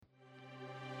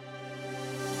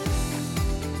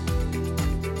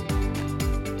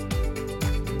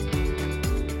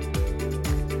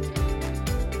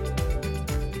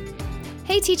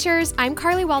teachers, I'm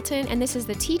Carly Walton, and this is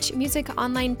the Teach Music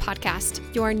Online podcast,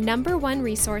 your #1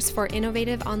 resource for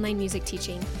innovative online music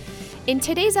teaching. In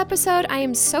today's episode, I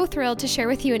am so thrilled to share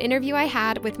with you an interview I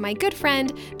had with my good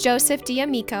friend, Joseph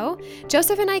D'Amico.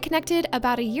 Joseph and I connected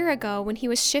about a year ago when he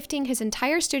was shifting his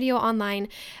entire studio online,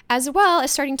 as well as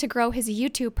starting to grow his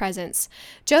YouTube presence.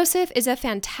 Joseph is a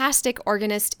fantastic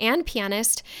organist and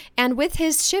pianist, and with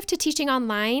his shift to teaching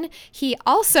online, he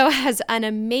also has an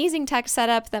amazing tech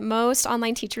setup that most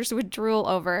online teachers would drool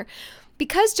over.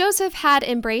 Because Joseph had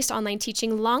embraced online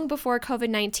teaching long before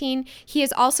COVID-19, he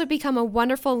has also become a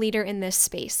wonderful leader in this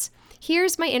space.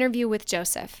 Here's my interview with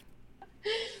Joseph.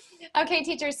 Okay,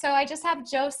 teachers, so I just have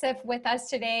Joseph with us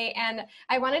today, and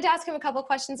I wanted to ask him a couple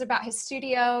questions about his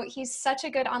studio. He's such a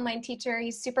good online teacher.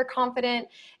 He's super confident,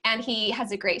 and he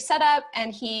has a great setup,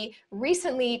 and he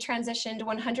recently transitioned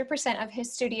 100% of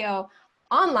his studio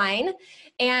online,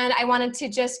 and I wanted to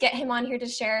just get him on here to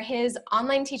share his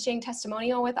online teaching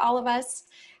testimonial with all of us.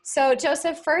 So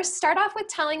Joseph, first start off with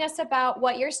telling us about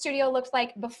what your studio looked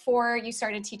like before you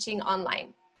started teaching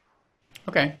online.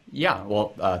 Okay, yeah,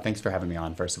 well, thanks for having me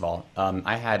on, first of all.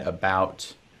 I had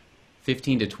about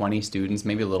 15 to 20 students,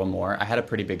 maybe a little more. I had a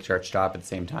pretty big church job at the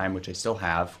same time, which I still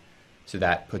have, so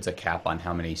that puts a cap on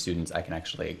how many students I can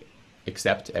actually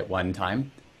accept at one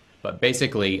time. But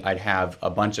basically, I'd have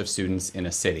a bunch of students in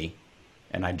a city,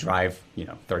 and I'd drive,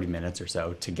 30 minutes or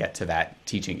so to get to that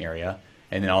teaching area.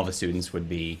 And then all the students would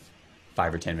be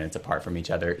 5 or 10 minutes apart from each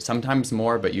other, sometimes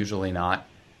more, but usually not.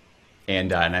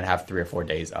 And I'd have 3 or 4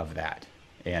 days of that.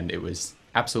 And it was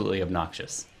absolutely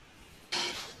obnoxious.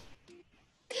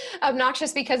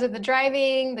 Obnoxious because of the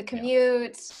driving, the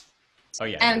commute. Oh,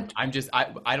 yeah. And I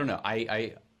don't know.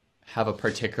 I have a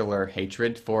particular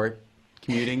hatred for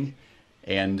commuting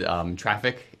and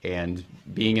traffic and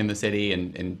being in the city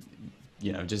and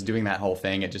just doing that whole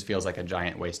thing. It just feels like a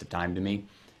giant waste of time to me.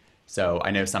 So I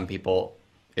know some people,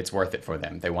 it's worth it for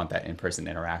them. They want that in-person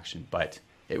interaction, but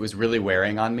it was really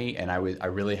wearing on me, and I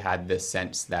really had this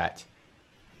sense that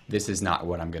this is not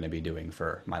what I'm going to be doing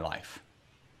for my life.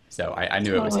 So I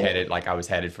knew it was I was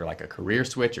headed for like a career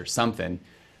switch or something,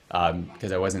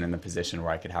 because I wasn't in the position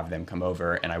where I could have them come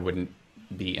over, and I wouldn't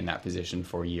be in that position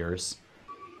for years.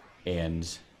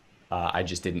 And I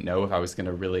just didn't know if I was going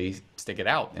to really stick it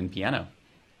out in piano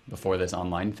before this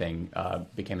online thing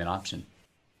became an option.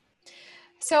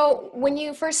 So when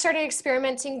you first started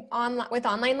experimenting with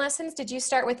online lessons, did you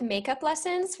start with makeup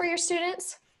lessons for your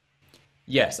students?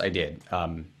 Yes, I did.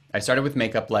 I started with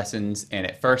makeup lessons, and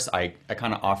at first I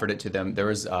kind of offered it to them. There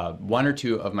was 1 or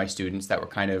 2 of my students that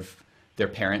were their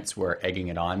parents were egging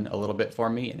it on a little bit for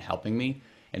me and helping me.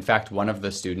 In fact, one of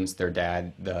the students, their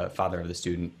dad, the father of the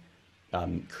student,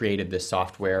 created this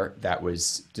software that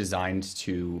was designed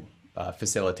to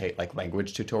facilitate like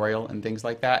language tutorial and things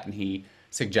like that, and he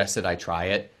suggested I try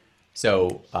it.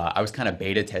 So I was kind of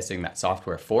beta testing that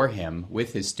software for him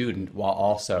with his student while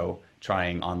also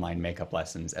trying online makeup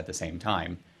lessons at the same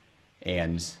time.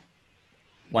 And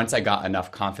once I got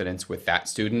enough confidence with that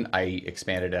student, I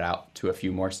expanded it out to a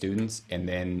few more students, and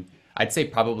then I'd say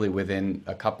probably within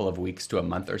a couple of weeks to a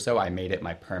month or so, I made it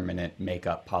my permanent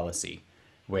makeup policy,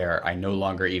 where I no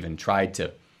longer even tried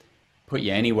to put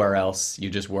you anywhere else. You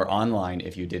just were online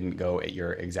if you didn't go at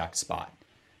your exact spot.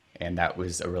 And that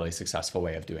was a really successful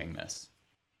way of doing this.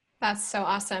 That's so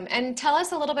awesome. And tell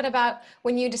us a little bit about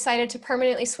when you decided to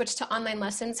permanently switch to online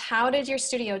lessons. How did your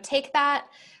studio take that?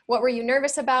 What were you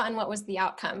nervous about, and what was the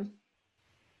outcome?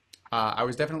 I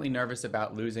was definitely nervous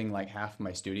about losing like half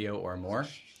my studio or more.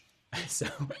 So,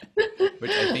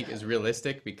 which I think is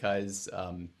realistic because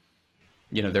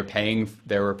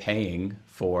they were paying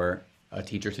for a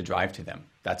teacher to drive to them.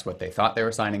 That's what they thought they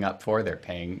were signing up for. They're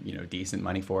paying, decent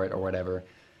money for it or whatever.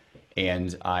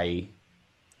 And I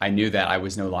knew that I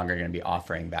was no longer going to be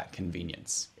offering that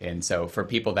convenience. And so for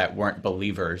people that weren't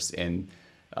believers in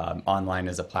online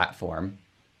as a platform,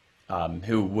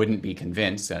 who wouldn't be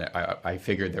convinced, and I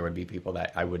figured there would be people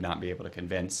that I would not be able to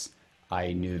convince,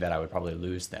 I knew that I would probably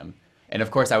lose them. And of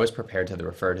course, I was prepared to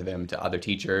refer to them to other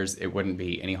teachers. It wouldn't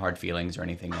be any hard feelings or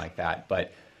anything like that.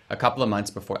 But a couple of months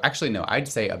before, actually, no, I'd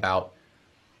say about,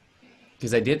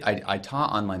 because I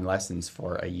taught online lessons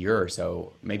for a year or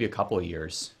so, maybe a couple of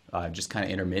years, just kind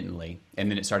of intermittently.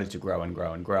 And then it started to grow and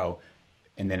grow and grow.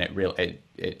 And then it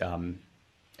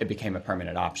became a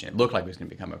permanent option. It looked like it was going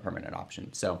to become a permanent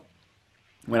option. So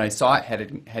when I saw it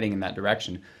heading in that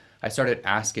direction, I started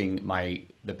asking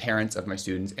the parents of my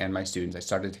students and my students. I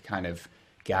started to kind of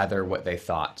gather what they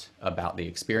thought about the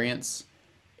experience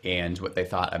and what they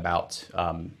thought about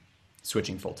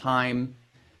switching full time.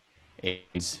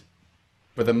 And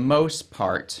for the most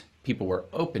part, people were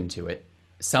open to it.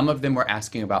 some of them were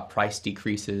asking about price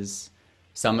decreases.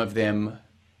 Some of them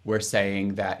were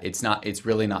saying that it's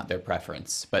really not their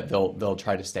preference, but they'll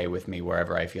try to stay with me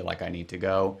wherever I feel like I need to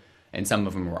go. And some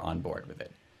of them were on board with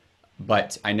it.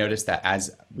 But I noticed that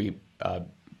as we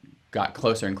got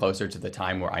closer and closer to the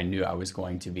time where I knew I was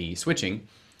going to be switching,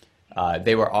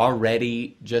 they were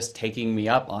already just taking me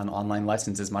up on online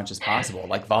lessons as much as possible,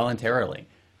 like voluntarily.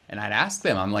 And I'd ask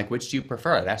them, I'm like, which do you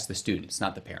prefer? I'd ask the students,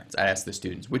 not the parents. I'd ask the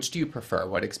students, which do you prefer?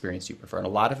 What experience do you prefer? And a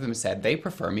lot of them said they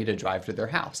prefer me to drive to their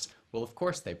house. Well, of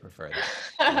course they prefer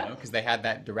that, because they had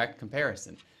that direct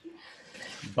comparison.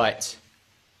 But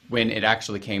when it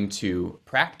actually came to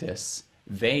practice,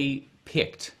 they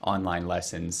picked online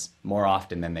lessons more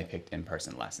often than they picked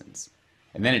in-person lessons.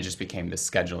 And then it just became this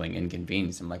scheduling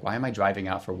inconvenience. I'm like, why am I driving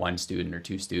out for one student or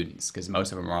two students? Because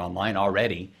most of them are online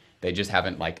already. They just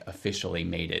haven't like officially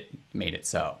made it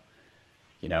so,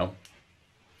 you know?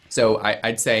 So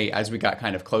I'd say as we got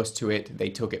kind of close to it, they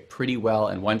took it pretty well.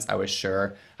 And once I was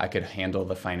sure I could handle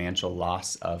the financial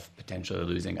loss of potentially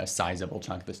losing a sizable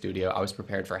chunk of the studio, I was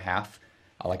prepared for half.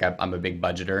 Like I'm a big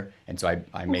budgeter. And so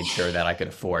I made sure that I could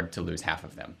afford to lose half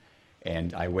of them.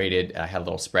 And I waited, I had a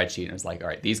little spreadsheet and I was like, all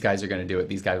right, these guys are going to do it.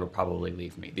 These guys will probably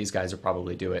leave me. These guys will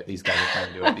probably do it. These guys will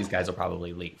probably do it. These guys will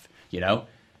probably leave, you know?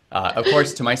 Of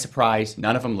course, to my surprise,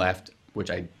 none of them left, which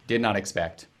I did not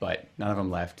expect, but none of them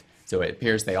left. So it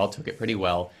appears they all took it pretty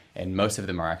well, and most of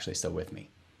them are actually still with me.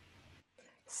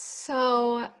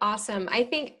 So awesome. I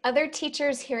think other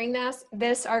teachers hearing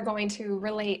this are going to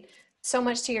relate so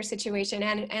much to your situation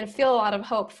and feel a lot of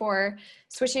hope for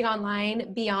switching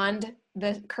online beyond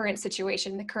the current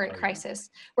situation, the current crisis,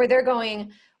 where they're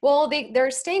going, well,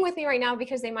 they're staying with me right now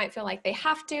because they might feel like they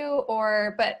have to,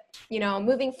 but you know,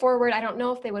 moving forward, I don't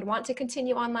know if they would want to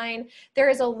continue online. There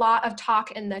is a lot of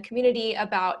talk in the community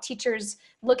about teachers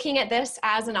looking at this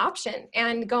as an option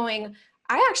and going,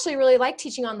 I actually really like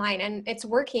teaching online and it's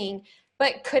working,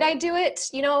 but could I do it?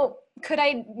 You know, could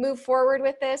I move forward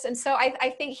with this? And so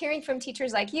I think hearing from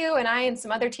teachers like you and I and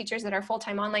some other teachers that are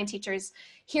full-time online teachers,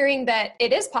 hearing that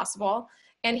it is possible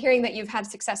and hearing that you've had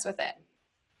success with it.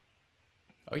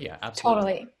 Oh yeah, absolutely.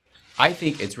 Totally. I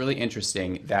think it's really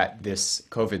interesting that this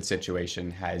COVID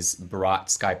situation has brought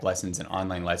Skype lessons and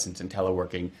online lessons and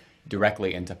teleworking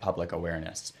directly into public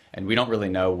awareness. And we don't really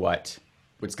know what's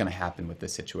going to happen with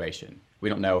this situation. We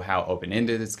don't know how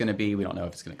open-ended it's going to be. We don't know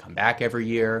if it's going to come back every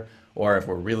year or if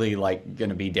we're really like going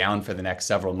to be down for the next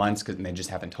several months because they just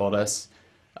haven't told us.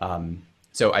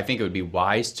 So I think it would be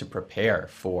wise to prepare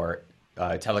for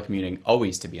telecommuting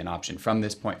always to be an option from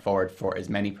this point forward for as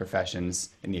many professions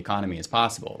in the economy as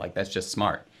possible. Like that's just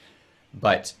smart.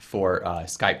 But for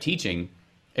Skype teaching,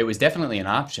 it was definitely an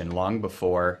option long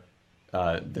before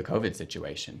the COVID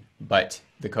situation. But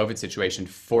the COVID situation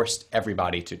forced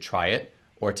everybody to try it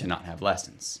or to not have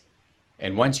lessons.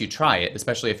 And once you try it,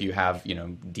 especially if you have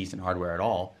decent hardware at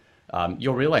all,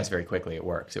 you'll realize very quickly it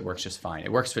works. It works just fine.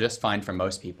 It works just fine for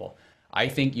most people. I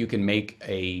think you can make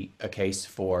a case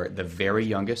for the very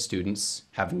youngest students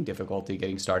having difficulty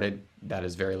getting started. That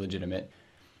is very legitimate.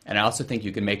 And I also think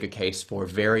you can make a case for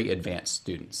very advanced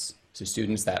students. So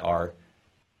students that are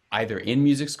either in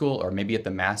music school or maybe at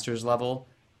the master's level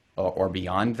or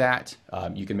beyond that.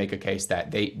 You can make a case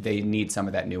that they need some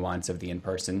of that nuance of the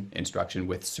in-person instruction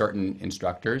with certain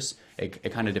instructors.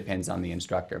 It kind of depends on the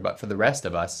instructor. But for the rest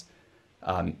of us,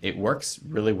 it works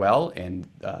really well, and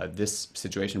this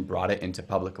situation brought it into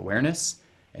public awareness.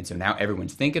 And so now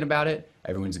everyone's thinking about it.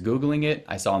 Everyone's Googling it.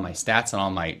 I saw my stats on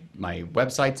all my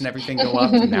websites and everything go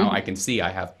up. And now I can see I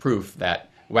have proof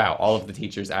that, wow, all of the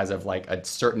teachers as of like a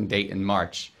certain date in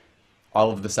March,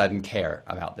 all of a sudden care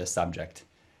about this subject.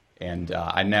 And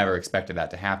I never expected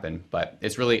that to happen. But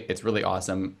it's really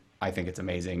awesome. I think it's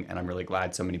amazing. And I'm really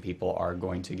glad so many people are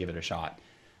going to give it a shot.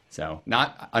 So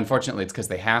unfortunately, it's because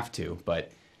they have to,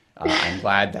 but I'm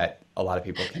glad that a lot of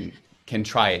people can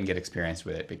try it and get experience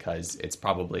with it because it's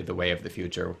probably the way of the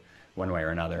future one way or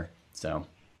another. So.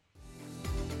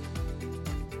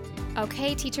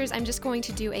 Okay, teachers, I'm just going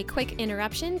to do a quick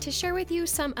interruption to share with you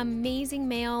some amazing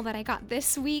mail that I got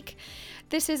this week.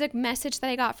 This is a message that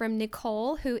I got from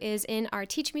Nicole, who is in our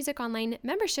Teach Music Online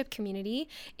membership community,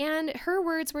 and her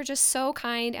words were just so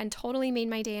kind and totally made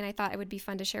my day, and I thought it would be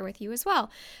fun to share with you as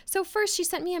well. So first, she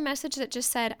sent me a message that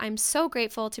just said, I'm so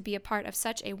grateful to be a part of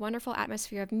such a wonderful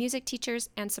atmosphere of music teachers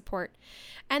and support.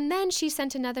 And then she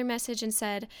sent another message and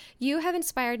said, you have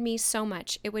inspired me so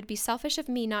much. It would be selfish of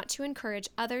me not to encourage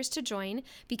others to to join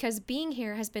because being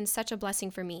here has been such a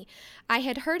blessing for me. I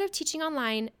had heard of teaching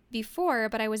online before,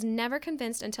 but I was never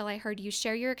convinced until I heard you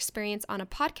share your experience on a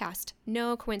podcast.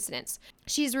 No coincidence.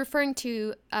 She's referring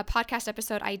to a podcast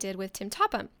episode I did with Tim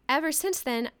Topham. Ever since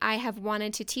then, I have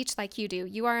wanted to teach like you do.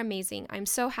 You are amazing. I'm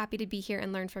so happy to be here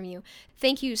and learn from you.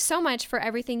 Thank you so much for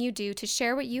everything you do to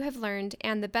share what you have learned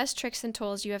and the best tricks and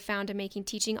tools you have found in making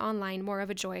teaching online more of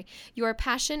a joy. Your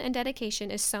passion and dedication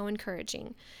is so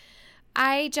encouraging.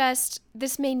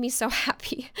 This made me so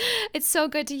happy. It's so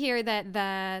good to hear that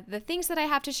the things that I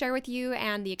have to share with you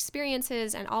and the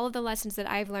experiences and all of the lessons that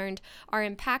I've learned are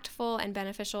impactful and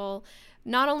beneficial,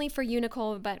 not only for you,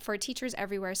 Nicole, but for teachers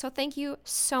everywhere. So thank you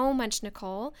so much,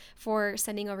 Nicole, for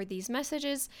sending over these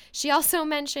messages. She also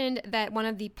mentioned that one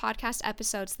of the podcast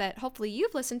episodes that hopefully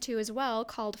you've listened to as well,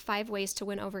 called 5 Ways to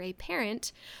Win Over a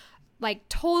Parent,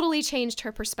 totally changed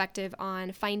her perspective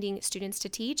on finding students to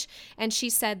teach. And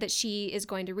she said that she is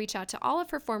going to reach out to all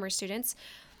of her former students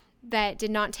that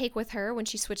did not take with her when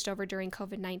she switched over during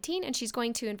COVID-19, and she's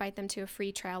going to invite them to a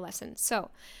free trial lesson. So,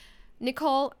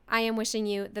 Nicole, I am wishing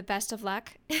you the best of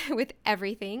luck with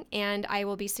everything, and I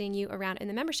will be seeing you around in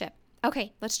the membership.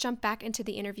 Okay, let's jump back into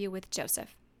the interview with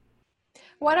Joseph.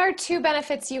 What are 2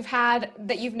 benefits you've had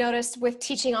that you've noticed with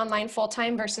teaching online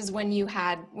full-time versus when you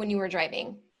were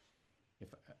driving?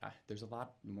 There's a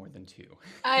lot more than 2.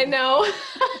 I know.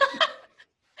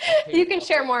 You can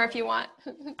share more if you want.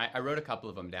 I wrote a couple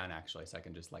of them down actually, so I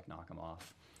can just knock them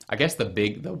off. I guess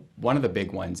one of the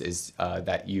big ones is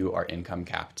that you are income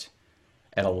capped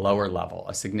at a lower level,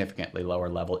 a significantly lower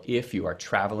level, if you are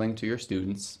traveling to your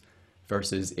students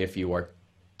versus if you are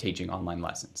teaching online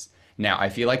lessons. Now, I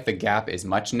feel like the gap is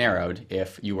much narrowed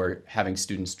if you are having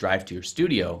students drive to your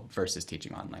studio versus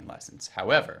teaching online lessons.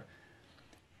 However,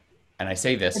 and I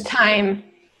say this,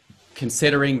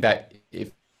 considering that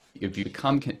if you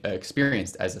become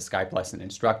experienced as a Skype lesson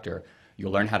instructor,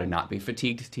 you'll learn how to not be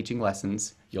fatigued teaching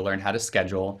lessons. You'll learn how to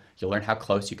schedule. You'll learn how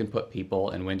close you can put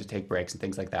people and when to take breaks and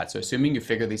things like that. So assuming you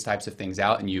figure these types of things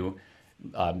out and you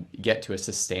get to a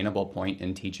sustainable point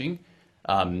in teaching,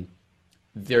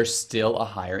 there's still a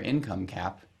higher income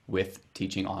cap with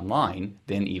teaching online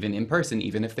than even in person,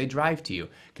 even if they drive to you,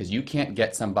 because you can't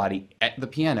get somebody at the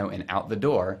piano and out the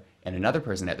door and another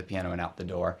person at the piano and out the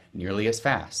door nearly as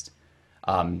fast.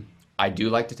 I do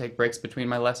like to take breaks between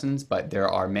my lessons, but there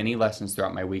are many lessons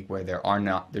throughout my week where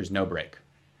there's no break.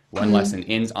 One lesson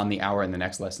ends on the hour and the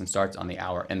next lesson starts on the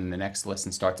hour and then the next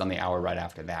lesson starts on the hour right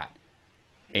after that.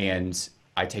 And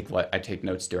I take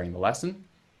notes during the lesson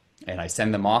and I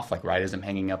send them off right as I'm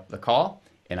hanging up the call,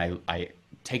 and I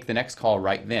take the next call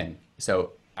right then.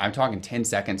 So I'm talking 10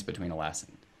 seconds between a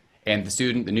lesson. And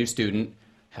the new student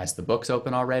has the books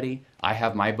open already. I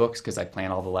have my books because I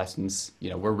plan all the lessons.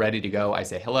 We're ready to go. I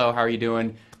say, hello, how are you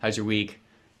doing? How's your week?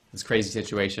 This crazy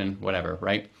situation, whatever,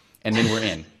 right? And then we're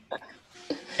in.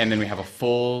 And then we have a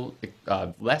full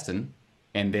lesson.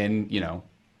 And then,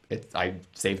 I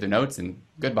save the notes and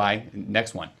goodbye,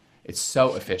 next one. It's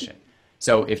so efficient.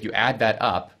 So if you add that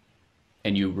up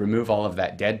and you remove all of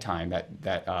that dead time,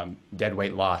 that dead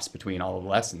weight loss between all of the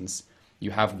lessons,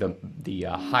 you have the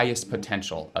highest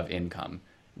potential of income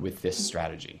with this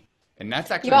strategy. And that's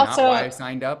actually not why I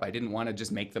signed up. I didn't want to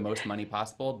just make the most money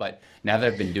possible, but now that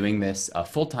I've been doing this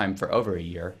full-time for over a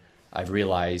year, I've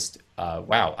realized,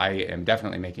 wow, I am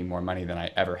definitely making more money than I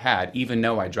ever had, even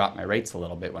though I dropped my rates a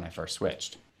little bit when I first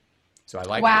switched. So I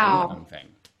like the income thing.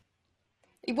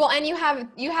 Well, and you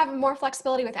have more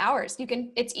flexibility with hours.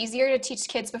 It's easier to teach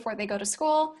kids before they go to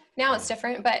school. Now it's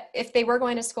different, but if they were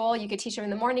going to school, you could teach them in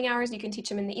the morning hours, you can teach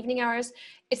them in the evening hours.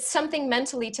 It's something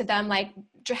mentally to them, like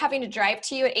having to drive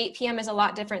to you at 8 p.m. is a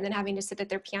lot different than having to sit at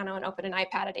their piano and open an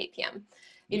iPad at 8 p.m.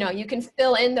 You can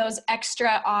fill in those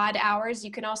extra odd hours.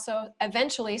 You can also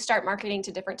eventually start marketing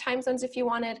to different time zones if you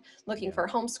wanted, looking for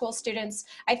homeschool students.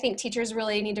 I think teachers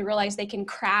really need to realize they can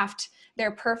craft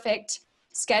their perfect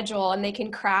schedule and they can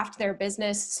craft their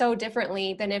business so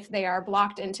differently than if they are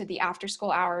blocked into the after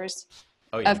school hours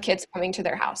of kids coming to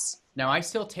their house. Now, I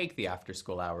still take the after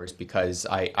school hours because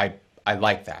I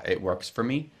like that. It works for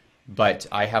me. But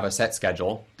I have a set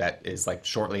schedule that is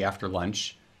shortly after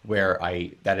lunch where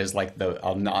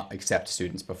I'll not accept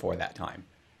students before that time.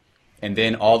 And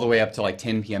then all the way up to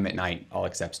 10 p.m. at night, I'll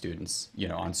accept students,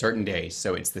 on certain days.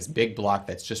 So it's this big block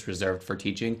that's just reserved for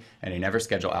teaching, and I never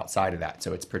schedule outside of that.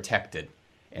 So it's protected.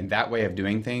 And that way of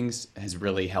doing things has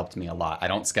really helped me a lot. I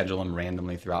don't schedule them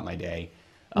randomly throughout my day.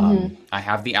 I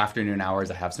have the afternoon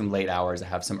hours. I have some late hours. I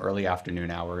have some early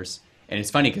afternoon hours. And it's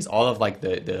funny because all of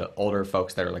the older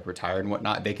folks that are retired and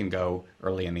whatnot, they can go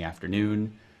early in the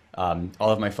afternoon. All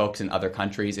of my folks in other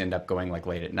countries end up going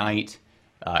late at night.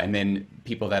 And then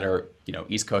people that are,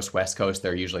 East Coast, West Coast,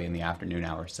 they're usually in the afternoon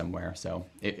hours somewhere. So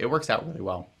it works out really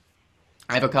well.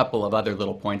 I have a couple of other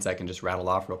little points I can just rattle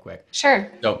off real quick. Sure.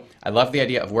 So I love the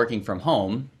idea of working from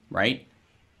home, right?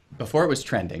 Before it was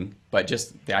trending, but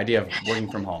just the idea of working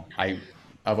from home. I've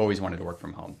always wanted to work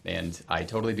from home, and I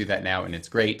totally do that now, and it's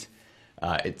great.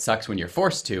 It sucks when you're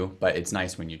forced to, but it's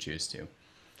nice when you choose to.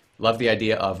 Love the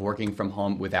idea of working from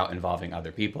home without involving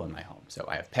other people in my home. So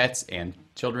I have pets and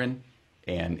children,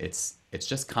 and it's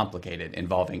just complicated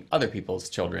involving other people's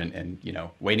children and,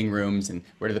 waiting rooms and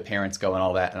where do the parents go and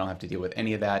all that. I don't have to deal with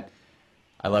any of that.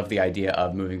 I love the idea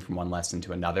of moving from one lesson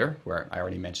to another, where I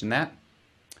already mentioned that.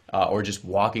 Or just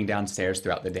walking downstairs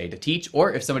throughout the day to teach,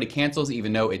 or if somebody cancels,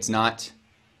 even though it's not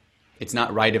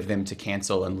right of them to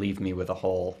cancel and leave me with a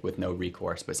hole with no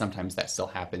recourse, but sometimes that still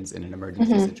happens in an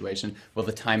emergency situation. Well,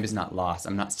 the time is not lost.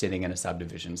 I'm not sitting in a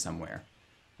subdivision somewhere.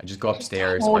 I just go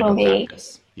upstairs, I go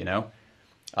practice,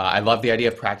 I love the idea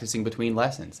of practicing between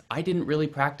lessons. I didn't really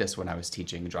practice when I was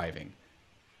teaching driving.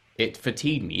 It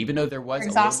fatigued me, even though there was a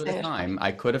little bit of time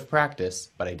I could have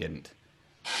practiced, but I didn't.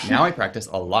 Now I practice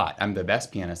a lot. I'm the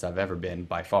best pianist I've ever been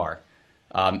by far.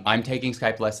 I'm taking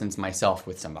Skype lessons myself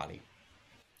with somebody.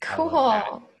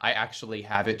 Cool. I actually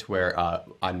have it where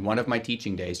on one of my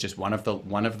teaching days, just one of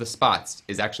the spots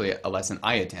is actually a lesson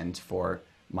I attend for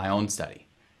my own study.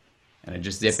 And I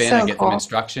just zip in, I get some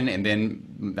instruction, and then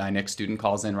my next student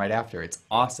calls in right after. It's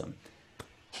awesome.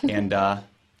 And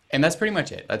that's pretty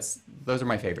much it. Those are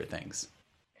my favorite things.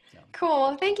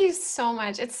 Cool. Thank you so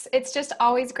much. It's just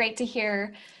always great to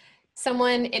hear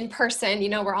someone in person.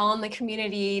 We're all in the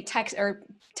community text or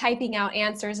typing out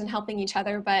answers and helping each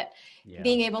other, but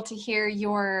being able to hear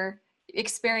your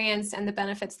experience and the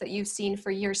benefits that you've seen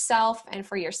for yourself and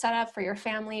for your setup, for your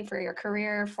family, for your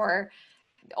career, for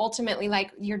ultimately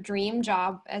like your dream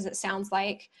job, as it sounds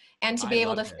like, and to be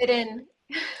able to fit in.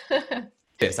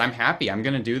 I'm happy. I'm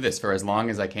going to do this for as long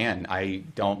as I can. I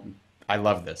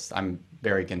love this. I'm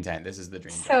very content. This is the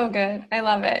dream. So good. I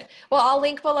love it. Well, I'll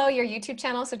link below your YouTube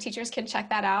channel so teachers can check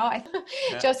that out.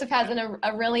 Joseph has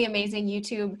a really amazing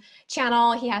YouTube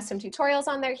channel. He has some tutorials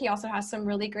on there. He also has some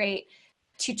really great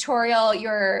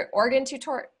your organ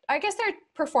tutorial. I guess they're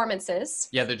performances.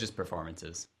 Yeah, they're just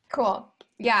performances. Cool.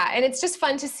 Yeah, and it's just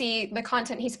fun to see the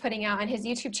content he's putting out, and his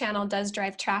YouTube channel does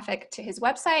drive traffic to his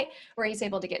website where he's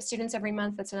able to get students every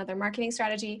month. That's another marketing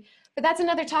strategy, but that's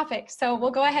another topic. So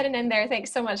we'll go ahead and end there.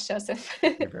 Thanks so much, Joseph.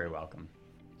 You're very welcome.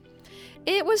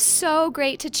 It was so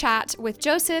great to chat with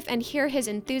Joseph and hear his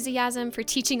enthusiasm for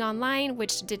teaching online,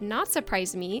 which did not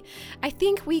surprise me. I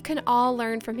think we can all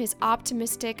learn from his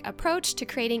optimistic approach to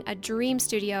creating a dream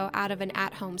studio out of an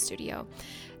at-home studio.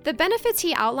 The benefits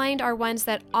he outlined are ones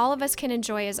that all of us can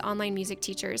enjoy as online music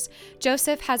teachers.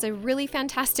 Joseph has a really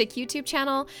fantastic YouTube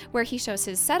channel where he shows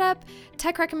his setup,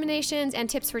 tech recommendations, and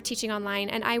tips for teaching online,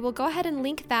 and I will go ahead and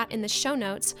link that in the show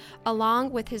notes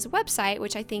along with his website,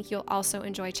 which I think you'll also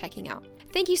enjoy checking out.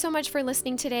 Thank you so much for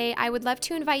listening today. I would love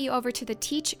to invite you over to the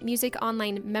Teach Music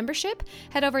Online membership.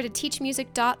 Head over to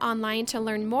teachmusic.online to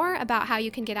learn more about how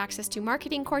you can get access to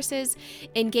marketing courses,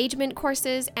 engagement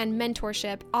courses, and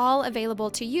mentorship, all available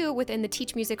to you within the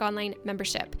Teach Music Online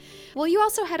membership. Will you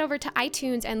also head over to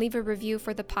iTunes and leave a review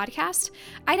for the podcast?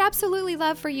 I'd absolutely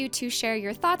love for you to share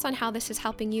your thoughts on how this is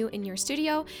helping you in your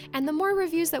studio. And the more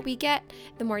reviews that we get,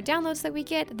 the more downloads that we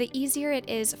get, the easier it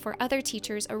is for other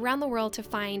teachers around the world to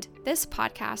find this podcast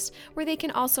where they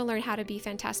can also learn how to be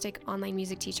fantastic online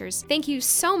music teachers. Thank you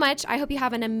so much. I hope you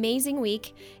have an amazing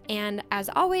week. And as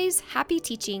always, happy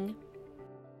teaching.